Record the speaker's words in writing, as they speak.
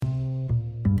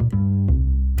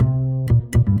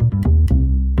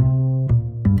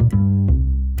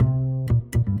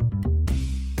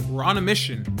on a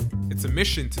mission. It's a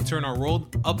mission to turn our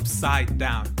world upside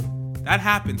down. That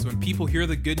happens when people hear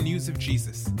the good news of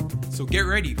Jesus. So get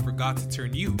ready for God to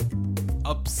turn you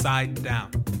upside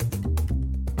down.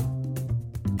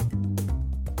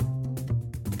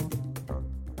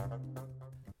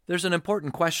 There's an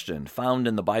important question found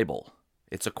in the Bible.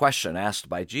 It's a question asked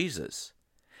by Jesus.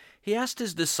 He asked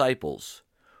his disciples,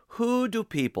 "Who do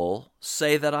people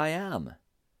say that I am?"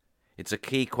 It's a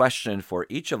key question for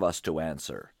each of us to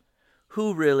answer.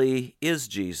 Who really is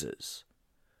Jesus?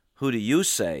 Who do you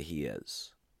say he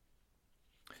is?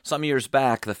 Some years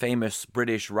back, the famous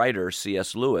British writer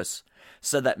C.S. Lewis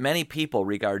said that many people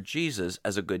regard Jesus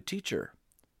as a good teacher.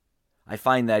 I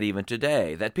find that even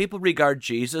today, that people regard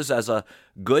Jesus as a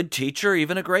good teacher,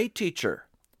 even a great teacher.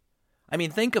 I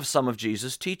mean, think of some of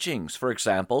Jesus' teachings. For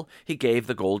example, he gave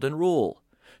the golden rule: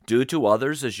 do to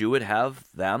others as you would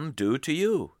have them do to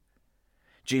you.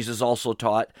 Jesus also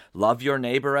taught, love your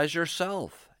neighbor as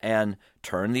yourself, and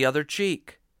turn the other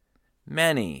cheek.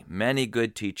 Many, many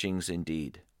good teachings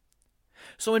indeed.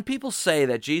 So when people say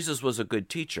that Jesus was a good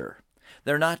teacher,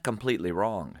 they're not completely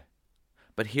wrong.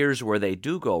 But here's where they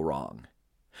do go wrong.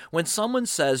 When someone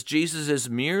says Jesus is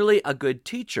merely a good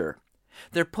teacher,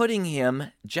 they're putting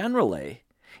him, generally,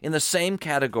 in the same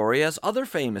category as other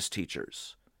famous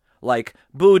teachers, like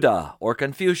Buddha or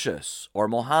Confucius or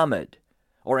Mohammed,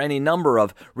 or any number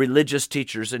of religious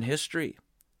teachers in history.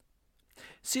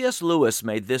 C.S. Lewis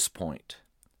made this point.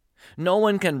 No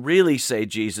one can really say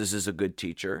Jesus is a good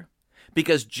teacher,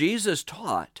 because Jesus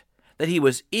taught that he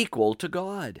was equal to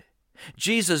God.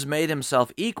 Jesus made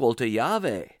himself equal to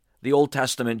Yahweh, the Old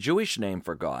Testament Jewish name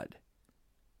for God.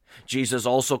 Jesus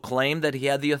also claimed that he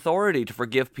had the authority to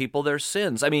forgive people their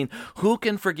sins. I mean, who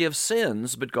can forgive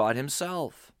sins but God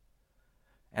himself?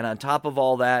 And on top of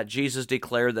all that, Jesus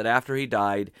declared that after he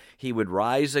died, he would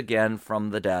rise again from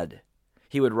the dead.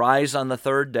 He would rise on the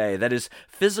third day, that his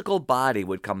physical body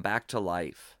would come back to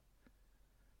life.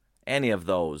 Any of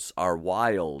those are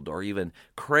wild or even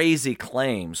crazy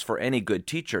claims for any good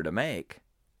teacher to make.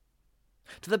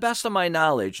 To the best of my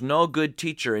knowledge, no good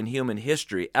teacher in human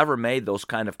history ever made those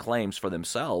kind of claims for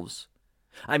themselves.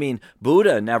 I mean,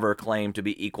 Buddha never claimed to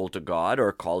be equal to God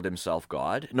or called himself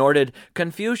God, nor did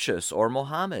Confucius or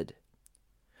Mohammed.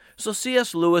 So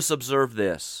C.S. Lewis observed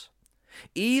this: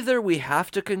 either we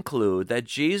have to conclude that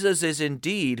Jesus is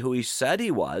indeed who he said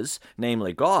he was,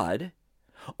 namely God,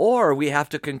 or we have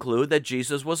to conclude that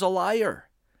Jesus was a liar,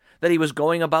 that he was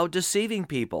going about deceiving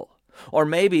people, or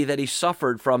maybe that he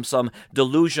suffered from some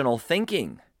delusional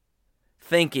thinking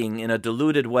in a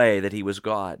deluded way that he was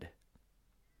God.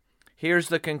 Here's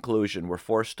the conclusion we're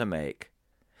forced to make.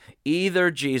 Either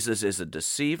Jesus is a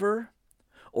deceiver,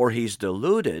 or he's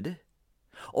deluded,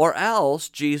 or else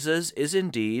Jesus is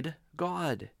indeed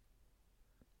God.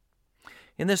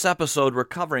 In this episode, we're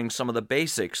covering some of the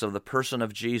basics of the person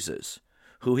of Jesus,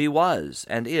 who he was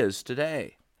and is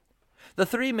today. The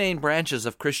three main branches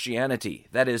of Christianity,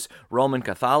 that is, Roman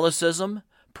Catholicism,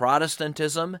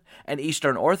 Protestantism, and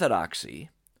Eastern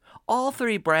Orthodoxy, all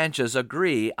three branches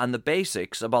agree on the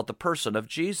basics about the person of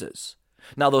Jesus.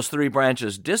 Now, those three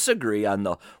branches disagree on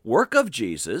the work of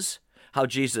Jesus, how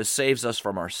Jesus saves us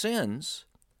from our sins,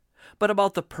 but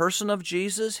about the person of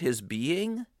Jesus, his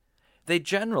being, they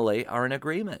generally are in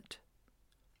agreement.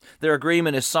 Their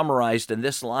agreement is summarized in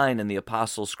this line in the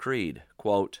Apostles' Creed,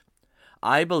 quote,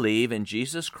 I believe in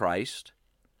Jesus Christ,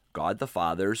 God the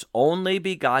Father's only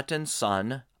begotten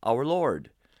Son, our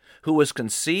Lord, who was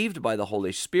conceived by the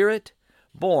Holy Spirit,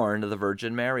 born of the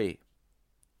Virgin Mary.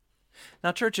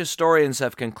 Now, church historians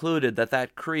have concluded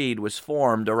that creed was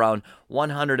formed around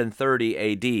 130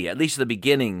 A.D., at least the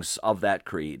beginnings of that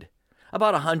creed,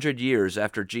 about 100 years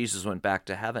after Jesus went back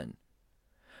to heaven.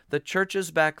 The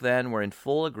churches back then were in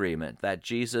full agreement that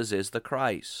Jesus is the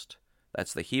Christ.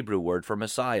 That's the Hebrew word for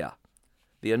Messiah,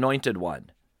 the Anointed One.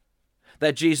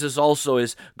 That Jesus also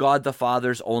is God the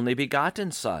Father's only begotten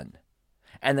Son,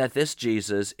 and that this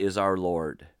Jesus is our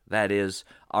Lord, that is,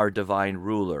 our divine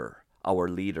ruler, our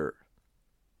leader.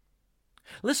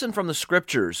 Listen from the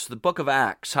Scriptures, the book of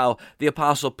Acts, how the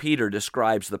Apostle Peter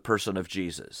describes the person of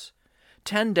Jesus.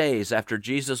 10 days after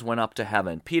Jesus went up to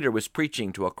heaven, Peter was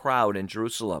preaching to a crowd in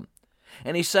Jerusalem,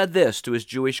 and he said this to his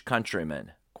Jewish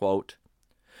countrymen, quote,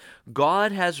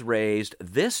 God has raised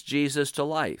this Jesus to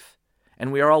life,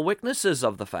 and we are all witnesses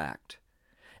of the fact.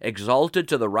 Exalted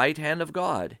to the right hand of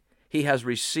God, he has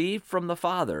received from the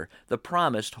Father the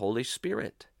promised Holy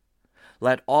Spirit.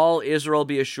 Let all Israel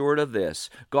be assured of this: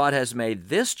 God has made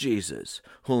this Jesus,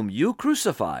 whom you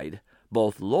crucified,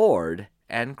 both Lord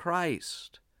and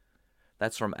Christ.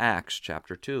 That's from Acts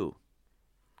chapter 2.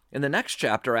 In the next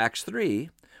chapter, Acts 3,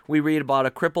 We read about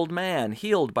a crippled man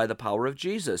healed by the power of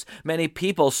Jesus. Many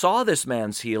people saw this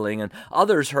man's healing, and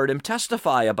others heard him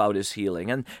testify about his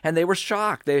healing, and they were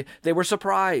shocked. They were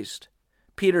surprised.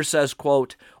 Peter says,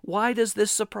 quote, "Why does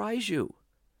this surprise you?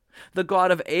 The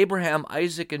God of Abraham,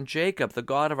 Isaac, and Jacob, the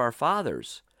God of our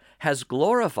fathers, has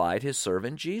glorified his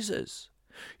servant Jesus.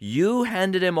 You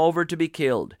handed him over to be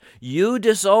killed. You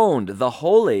disowned the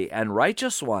holy and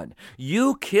righteous one.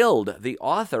 You killed the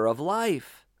author of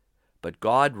life. But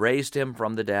God raised him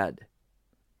from the dead."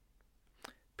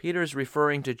 Peter is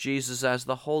referring to Jesus as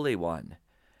the Holy One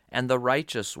and the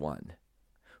Righteous One.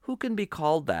 Who can be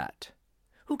called that?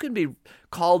 Who can be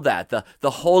called that,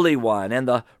 the Holy One and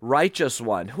the Righteous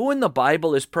One? Who in the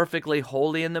Bible is perfectly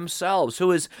holy in themselves?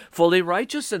 Who is fully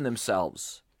righteous in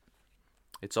themselves?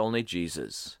 It's only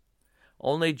Jesus.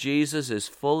 Only Jesus is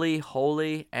fully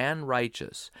holy and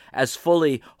righteous, as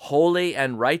fully holy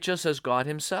and righteous as God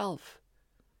himself.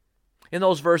 In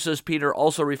those verses, Peter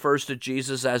also refers to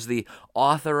Jesus as the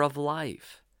author of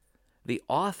life. The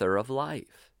author of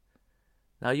life.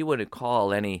 Now, you wouldn't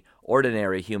call any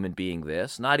ordinary human being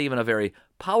this, not even a very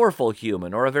powerful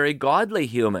human or a very godly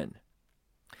human.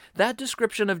 That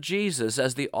description of Jesus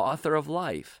as the author of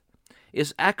life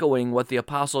is echoing what the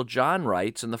Apostle John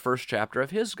writes in the first chapter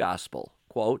of his gospel.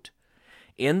 Quote,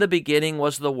 "In the beginning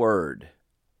was the Word."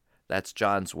 That's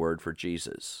John's word for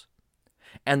Jesus.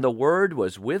 "And the Word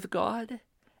was with God,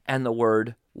 and the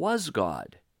Word was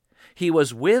God. He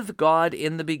was with God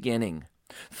in the beginning.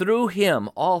 Through him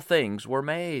all things were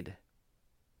made."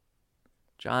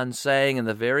 John saying in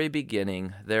the very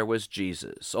beginning there was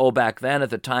Jesus. Oh, back then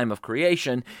at the time of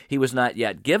creation, he was not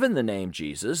yet given the name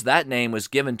Jesus. That name was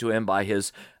given to him by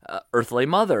his earthly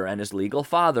mother and his legal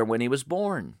father when he was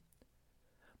born.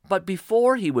 But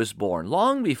before he was born,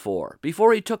 long before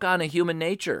he took on a human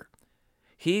nature,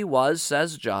 he was,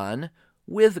 says John,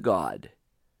 with God.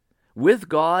 With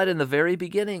God in the very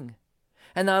beginning.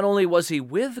 And not only was he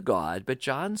with God, but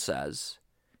John says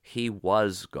he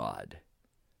was God.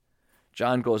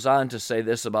 John goes on to say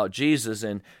this about Jesus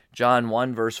in John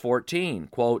 1, verse 14,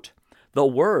 quote, "The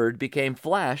Word became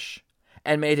flesh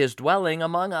and made his dwelling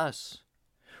among us.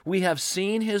 We have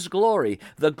seen his glory,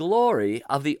 the glory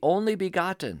of the only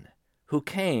begotten, who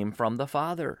came from the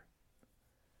Father."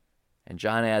 And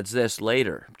John adds this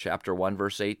later, chapter 1,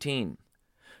 verse 18,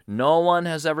 "No one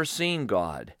has ever seen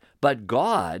God, but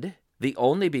God, the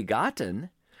only begotten,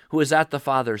 who is at the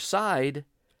Father's side,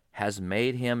 has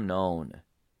made him known."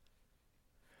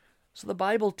 So the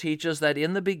Bible teaches that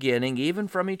in the beginning, even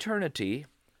from eternity,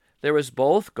 there is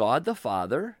both God the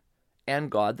Father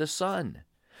and God the Son.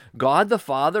 God the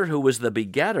Father, who was the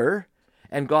begetter,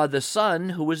 and God the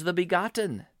Son, who was the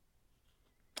begotten.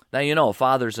 Now, you know,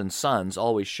 fathers and sons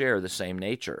always share the same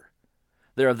nature.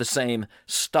 They're of the same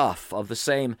stuff, of the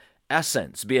same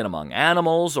essence, be it among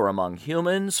animals or among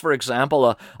humans. For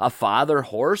example, a father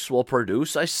horse will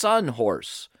produce a son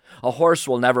horse. A horse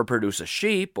will never produce a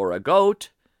sheep or a goat.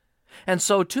 And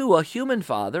so, too, a human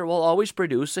father will always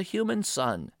produce a human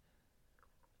son.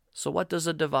 So what does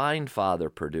a divine father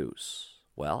produce?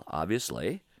 Well,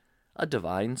 obviously, a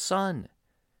divine son.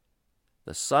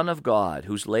 The Son of God,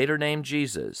 whose later name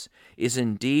Jesus, is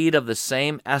indeed of the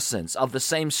same essence, of the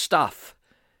same stuff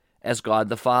as God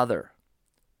the Father.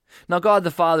 Now, God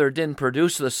the Father didn't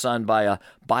produce the Son by a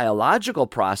biological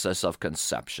process of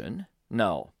conception.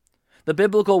 No. The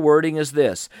biblical wording is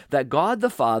this, that God the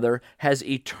Father has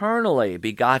eternally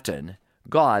begotten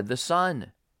God the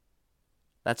Son.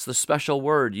 That's the special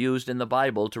word used in the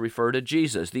Bible to refer to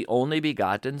Jesus, the only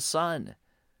begotten Son.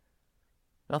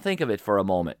 Now think of it for a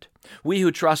moment. We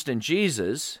who trust in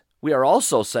Jesus, we are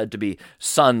also said to be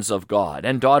sons of God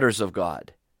and daughters of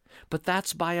God. But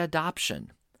that's by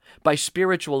adoption, by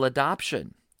spiritual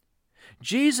adoption.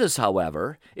 Jesus,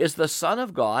 however, is the Son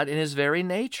of God in his very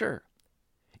nature,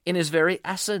 in his very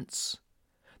essence.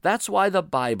 That's why the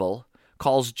Bible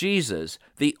calls Jesus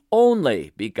the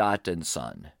only begotten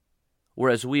Son,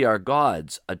 whereas we are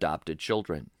God's adopted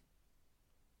children.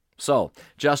 So,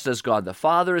 just as God the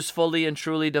Father is fully and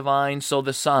truly divine, so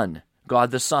the Son, God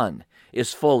the Son,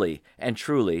 is fully and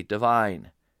truly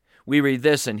divine. We read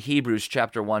this in Hebrews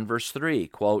chapter 1, verse 3,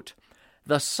 quote,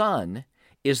 "The Son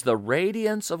is the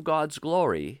radiance of God's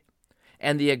glory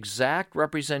and the exact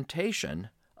representation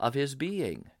of his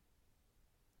being."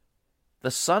 The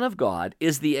Son of God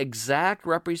is the exact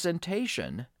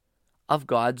representation of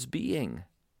God's being.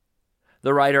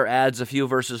 The writer adds a few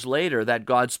verses later that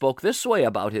God spoke this way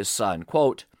about his Son,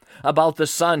 quote, "About the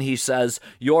Son he says,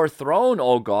 'Your throne,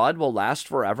 O God, will last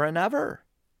forever and ever.'"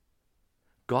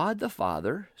 God the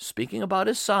Father, speaking about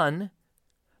his Son,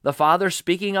 The Father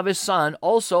speaking of his Son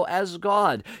also as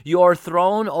God. Your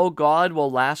throne, O God,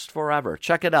 will last forever.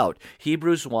 Check it out.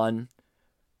 Hebrews 1,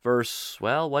 verse,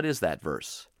 well, what is that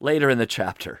verse? Later in the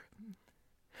chapter.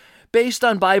 Based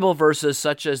on Bible verses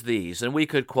such as these, and we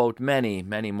could quote many,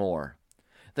 many more,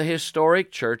 the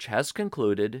historic church has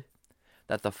concluded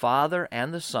that the Father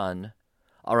and the Son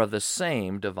are of the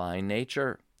same divine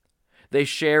nature. They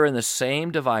share in the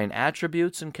same divine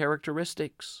attributes and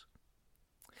characteristics.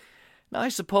 Now, I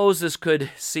suppose this could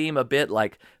seem a bit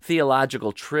like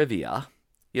theological trivia.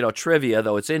 Trivia,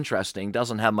 though it's interesting,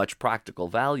 doesn't have much practical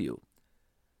value.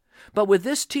 But with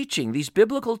this teaching, these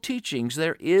biblical teachings,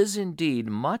 there is indeed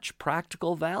much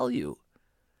practical value.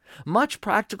 Much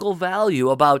practical value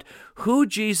about who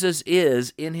Jesus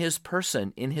is in his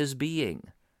person, in his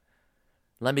being.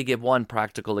 Let me give one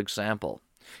practical example.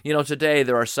 Today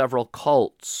there are several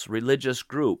cults, religious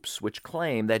groups, which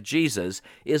claim that Jesus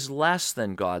is less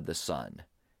than God the Son.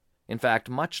 In fact,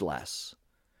 much less.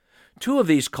 Two of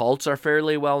these cults are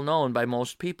fairly well known by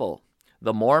most people,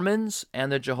 the Mormons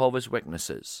and the Jehovah's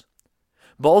Witnesses.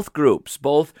 Both groups,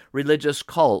 both religious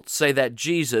cults, say that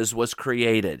Jesus was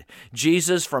created.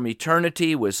 Jesus from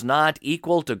eternity was not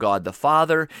equal to God the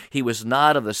Father. He was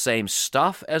not of the same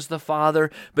stuff as the Father,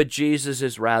 but Jesus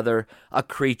is rather a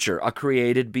creature, a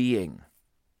created being.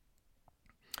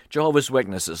 Jehovah's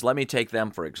Witnesses, let me take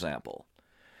them for example.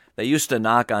 They used to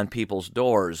knock on people's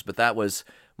doors, but that was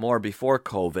more before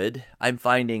COVID. I'm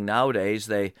finding nowadays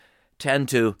they tend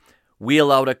to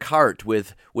wheel out a cart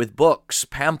with books,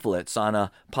 pamphlets on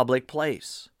a public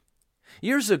place.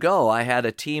 Years ago, I had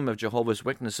a team of Jehovah's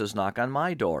Witnesses knock on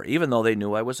my door, even though they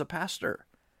knew I was a pastor.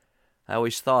 I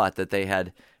always thought that they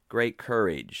had great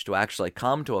courage to actually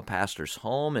come to a pastor's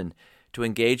home and to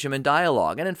engage him in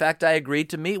dialogue. And in fact, I agreed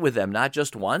to meet with them, not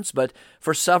just once, but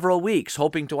for several weeks,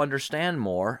 hoping to understand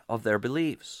more of their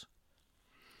beliefs.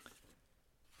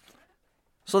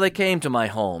 So they came to my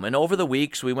home, and over the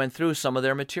weeks we went through some of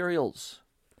their materials.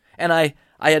 And I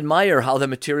admire how the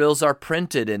materials are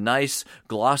printed in nice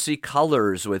glossy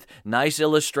colors with nice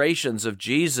illustrations of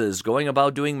Jesus going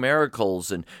about doing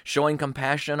miracles and showing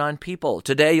compassion on people.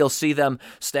 Today you'll see them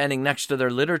standing next to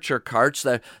their literature carts.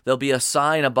 There'll be a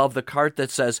sign above the cart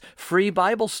that says, "Free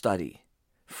Bible Study."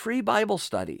 Free Bible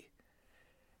Study.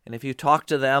 And if you talk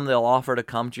to them, they'll offer to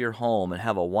come to your home and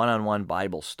have a one-on-one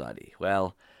Bible study.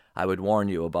 Well, I would warn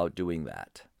you about doing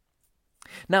that.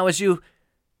 Now, as you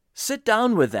sit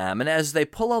down with them and as they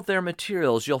pull out their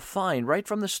materials, you'll find right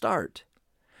from the start,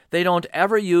 they don't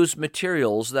ever use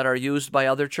materials that are used by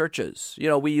other churches.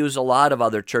 We use a lot of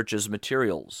other churches'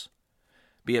 materials,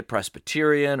 be it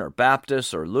Presbyterian or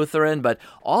Baptist or Lutheran, but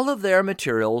all of their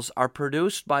materials are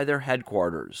produced by their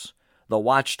headquarters, the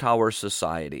Watchtower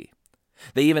Society.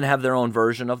 They even have their own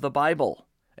version of the Bible.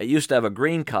 It used to have a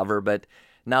green cover, but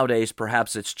nowadays,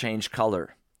 perhaps it's changed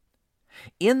color.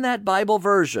 In that Bible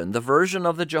version, the version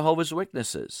of the Jehovah's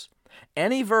Witnesses,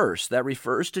 any verse that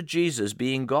refers to Jesus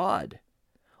being God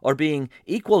or being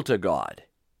equal to God,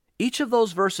 each of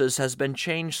those verses has been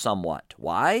changed somewhat.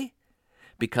 Why?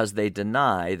 Because they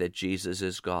deny that Jesus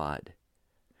is God.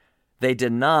 They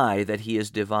deny that he is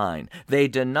divine. They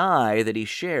deny that he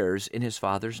shares in his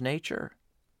Father's nature.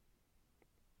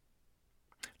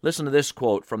 Listen to this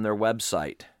quote from their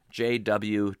website,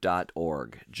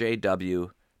 jw.org.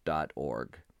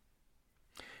 jw.org.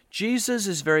 Jesus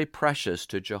is very precious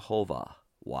to Jehovah.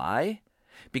 Why?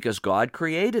 Because God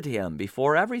created him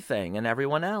before everything and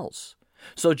everyone else.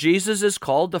 So Jesus is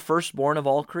called the firstborn of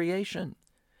all creation.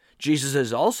 Jesus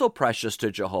is also precious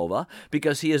to Jehovah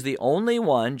because he is the only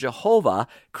one Jehovah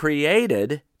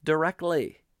created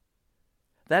directly.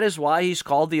 That is why he's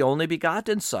called the only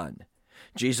begotten Son.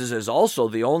 Jesus is also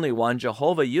the only one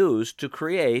Jehovah used to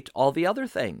create all the other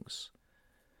things.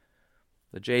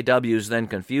 The JWs then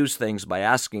confuse things by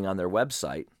asking on their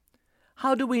website,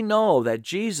 how do we know that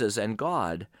Jesus and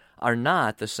God are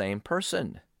not the same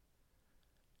person?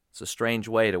 It's a strange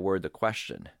way to word the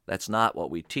question. That's not what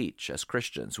we teach as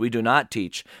Christians. We do not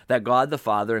teach that God the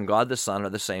Father and God the Son are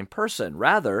the same person.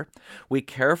 Rather, we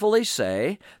carefully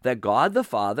say that God the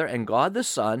Father and God the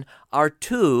Son are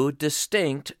two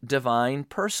distinct divine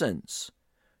persons.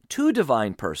 Two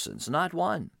divine persons, not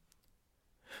one.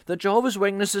 The Jehovah's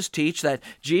Witnesses teach that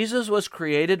Jesus was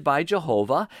created by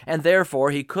Jehovah, and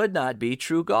therefore he could not be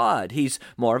true God. He's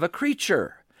more of a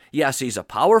creature. Yes, he's a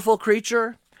powerful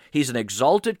creature. He's an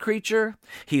exalted creature.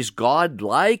 He's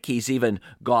God-like. He's even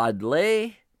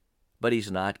godly, but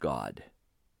he's not God.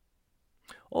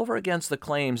 Over against the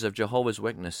claims of Jehovah's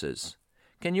Witnesses,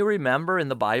 can you remember in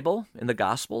the Bible, in the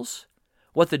Gospels,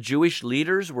 what the Jewish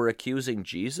leaders were accusing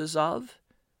Jesus of?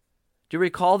 Do you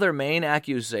recall their main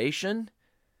accusation?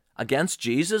 against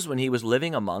Jesus when he was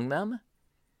living among them?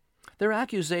 Their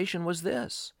accusation was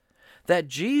this, that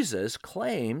Jesus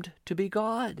claimed to be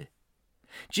God.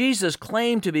 Jesus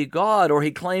claimed to be God, or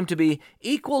he claimed to be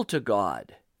equal to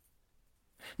God.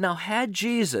 Now, had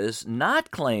Jesus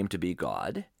not claimed to be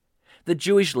God, the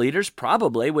Jewish leaders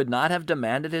probably would not have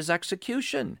demanded his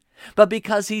execution. But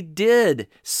because he did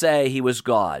say he was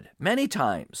God many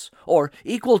times, or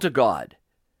equal to God,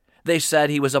 they said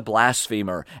he was a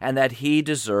blasphemer and that he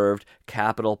deserved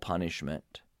capital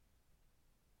punishment.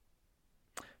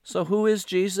 So who is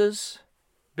Jesus,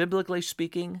 biblically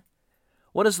speaking?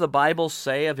 What does the Bible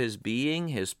say of his being,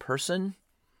 his person?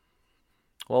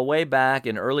 Well, way back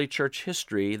in early church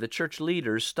history, the church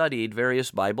leaders studied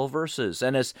various Bible verses,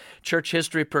 and as church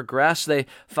history progressed, they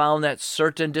found that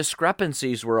certain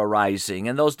discrepancies were arising,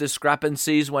 and those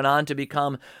discrepancies went on to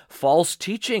become false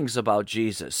teachings about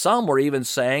Jesus. Some were even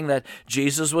saying that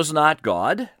Jesus was not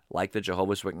God, like the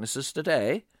Jehovah's Witnesses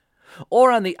today.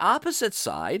 Or on the opposite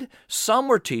side, some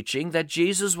were teaching that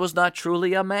Jesus was not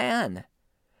truly a man.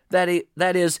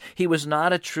 That is, he was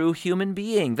not a true human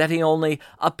being, that he only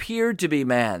appeared to be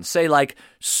man, say like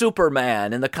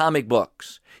Superman in the comic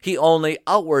books. He only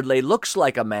outwardly looks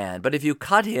like a man, but if you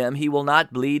cut him, he will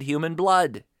not bleed human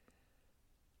blood.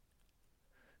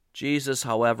 Jesus,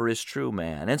 however, is true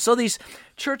man. And so these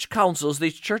church councils,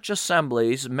 these church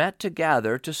assemblies met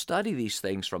together to study these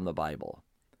things from the Bible.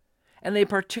 And they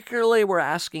particularly were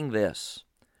asking this: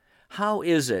 how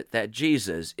is it that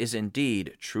Jesus is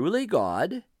indeed truly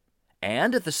God,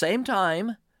 and at the same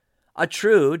time, a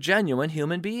true, genuine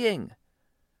human being?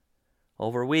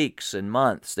 Over weeks and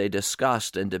months, they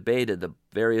discussed and debated the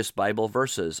various Bible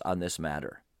verses on this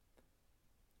matter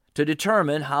to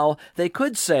determine how they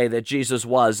could say that Jesus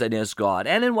was and is God,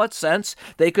 and in what sense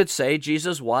they could say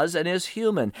Jesus was and is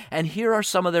human. And here are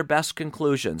some of their best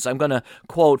conclusions. I'm going to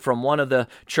quote from one of the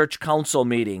church council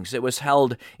meetings. It was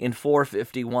held in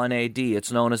 451 AD.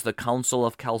 It's known as the Council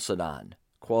of Chalcedon.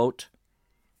 Quote,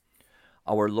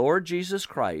 "Our Lord Jesus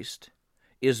Christ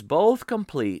is both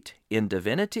complete in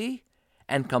divinity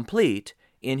and complete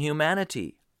in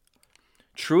humanity,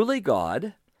 truly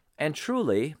God and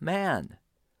truly man.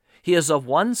 He is of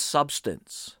one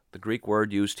substance." The Greek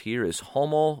word used here is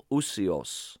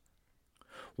homoousios.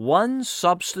 One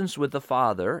substance with the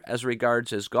Father as regards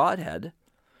his Godhead,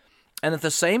 and at the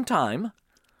same time,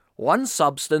 one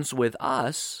substance with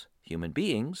us, human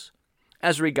beings,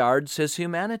 as regards his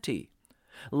humanity,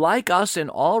 like us in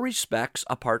all respects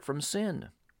apart from sin.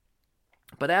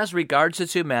 But as regards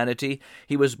his humanity,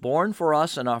 he was born for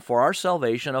us and for our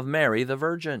salvation of Mary the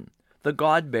Virgin, the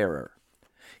God-bearer.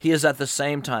 He is at the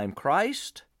same time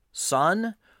Christ,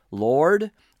 Son, Lord,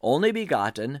 only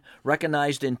begotten,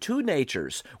 recognized in two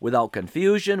natures, without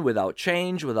confusion, without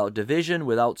change, without division,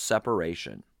 without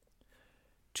separation.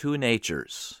 Two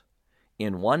natures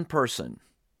in one person.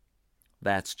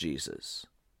 That's Jesus.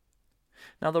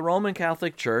 Now, the Roman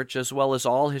Catholic Church, as well as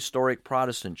all historic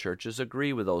Protestant churches,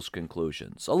 agree with those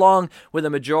conclusions, along with a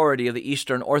majority of the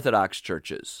Eastern Orthodox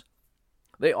churches.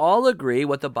 They all agree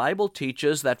what the Bible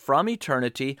teaches, that from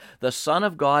eternity the Son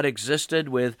of God existed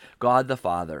with God the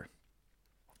Father,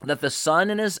 that the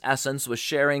Son in his essence was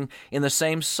sharing in the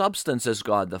same substance as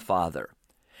God the Father.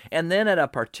 And then at a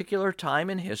particular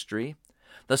time in history,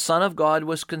 the Son of God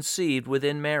was conceived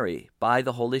within Mary by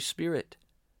the Holy Spirit.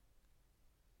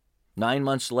 9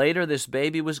 months later, this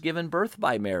baby was given birth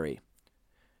by Mary.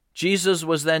 Jesus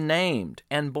was then named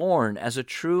and born as a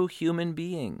true human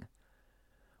being.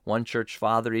 One church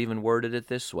father even worded it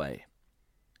this way: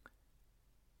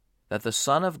 that the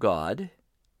Son of God,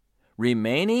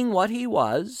 remaining what he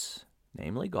was,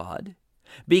 namely God,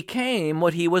 became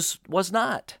what he was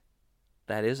not,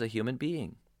 that is, a human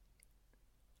being.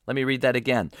 Let me read that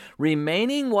again.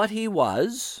 Remaining what he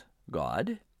was,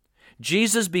 God,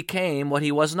 Jesus became what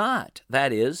he was not,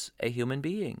 that is, a human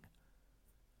being.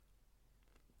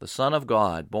 The Son of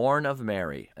God, born of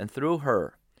Mary, and through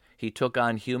her, he took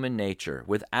on human nature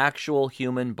with actual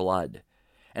human blood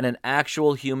and an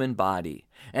actual human body,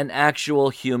 an actual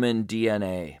human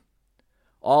DNA.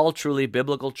 All truly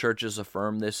biblical churches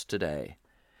affirm this today.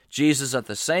 Jesus at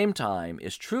the same time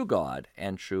is true God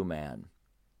and true man.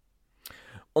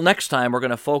 Well, next time we're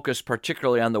going to focus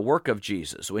particularly on the work of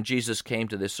Jesus when Jesus came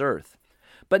to this earth.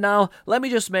 But now let me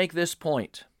just make this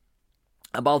point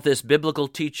about this biblical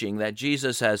teaching that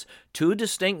Jesus has two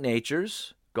distinct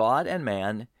natures, God and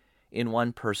man, in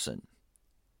one person.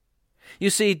 You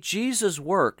see, Jesus'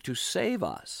 work to save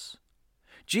us,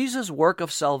 Jesus' work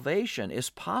of salvation is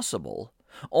possible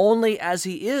only as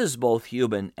he is both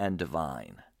human and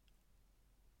divine.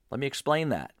 Let me explain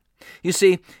that. You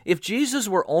see, if Jesus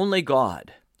were only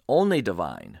God, only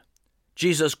divine,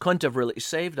 Jesus couldn't have really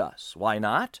saved us. Why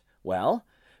not? Well,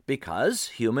 because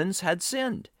humans had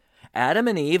sinned. Adam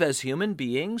and Eve, as human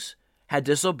beings, had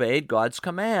disobeyed God's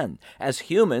command. As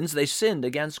humans, they sinned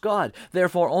against God.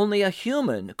 Therefore, only a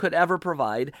human could ever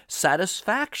provide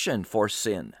satisfaction for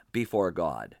sin before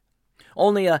God.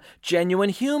 Only a genuine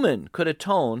human could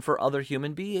atone for other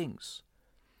human beings.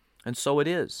 And so it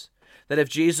is that if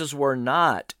Jesus were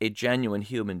not a genuine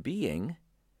human being,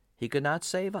 he could not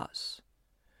save us.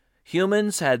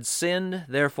 Humans had sinned,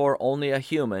 therefore only a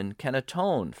human can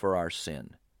atone for our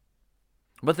sin.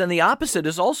 But then the opposite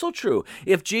is also true.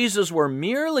 If Jesus were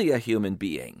merely a human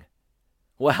being,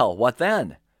 well, what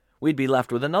then? We'd be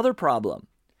left with another problem.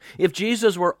 If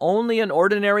Jesus were only an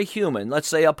ordinary human, let's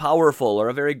say a powerful or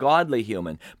a very godly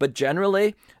human, but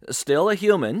generally still a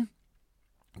human,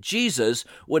 Jesus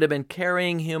would have been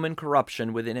carrying human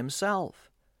corruption within himself.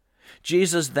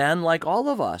 Jesus then, like all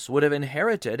of us, would have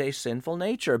inherited a sinful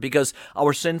nature because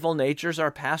our sinful natures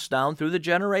are passed down through the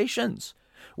generations.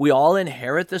 We all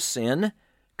inherit the sin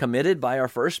committed by our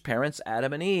first parents,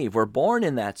 Adam and Eve. We're born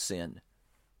in that sin.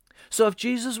 So if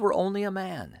Jesus were only a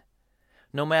man,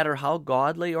 no matter how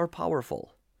godly or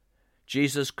powerful,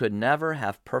 Jesus could never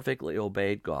have perfectly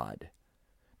obeyed God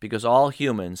because all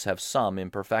humans have some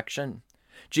imperfection.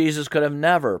 Jesus could have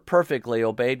never perfectly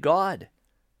obeyed God.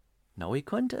 No, he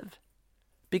couldn't have,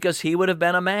 because he would have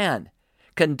been a man,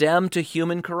 condemned to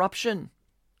human corruption.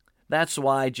 That's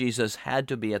why Jesus had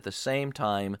to be at the same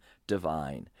time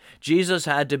divine. Jesus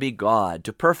had to be God,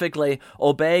 to perfectly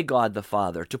obey God the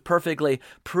Father, to perfectly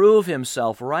prove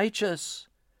himself righteous.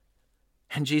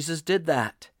 And Jesus did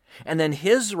that. And then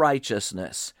his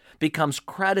righteousness becomes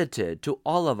credited to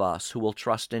all of us who will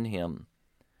trust in him.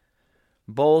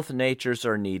 Both natures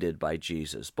are needed by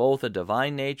Jesus, both a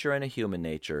divine nature and a human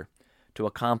nature, to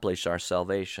accomplish our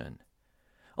salvation.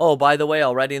 Oh, by the way,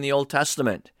 already in the Old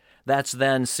Testament, that's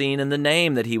then seen in the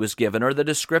name that he was given, or the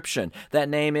description. That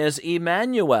name is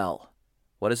Emmanuel.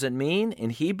 What does it mean in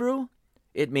Hebrew?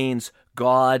 It means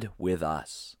God with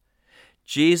us.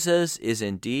 Jesus is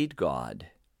indeed God,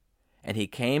 and he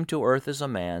came to earth as a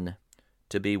man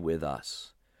to be with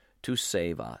us, to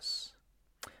save us.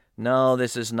 No,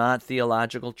 this is not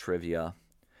theological trivia.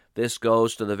 This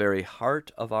goes to the very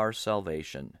heart of our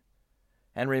salvation.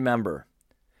 And remember,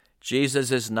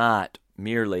 Jesus is not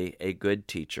merely a good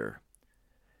teacher.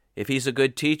 If he's a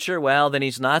good teacher, well, then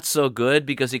he's not so good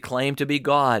because he claimed to be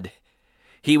God.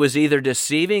 He was either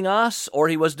deceiving us or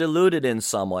he was deluded in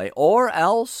some way, or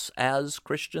else, as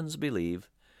Christians believe,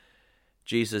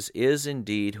 Jesus is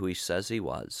indeed who he says he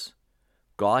was,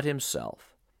 God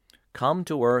himself, come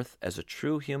to earth as a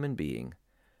true human being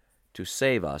to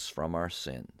save us from our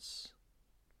sins.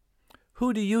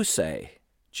 Who do you say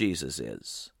Jesus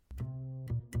is?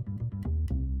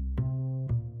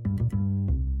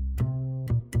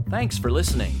 Thanks for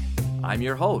listening. I'm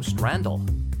your host, Randall.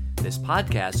 This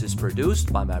podcast is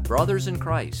produced by my brothers in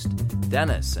Christ,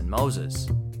 Dennis and Moses.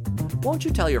 Won't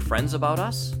you tell your friends about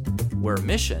us? We're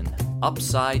Mission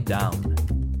Upside Down.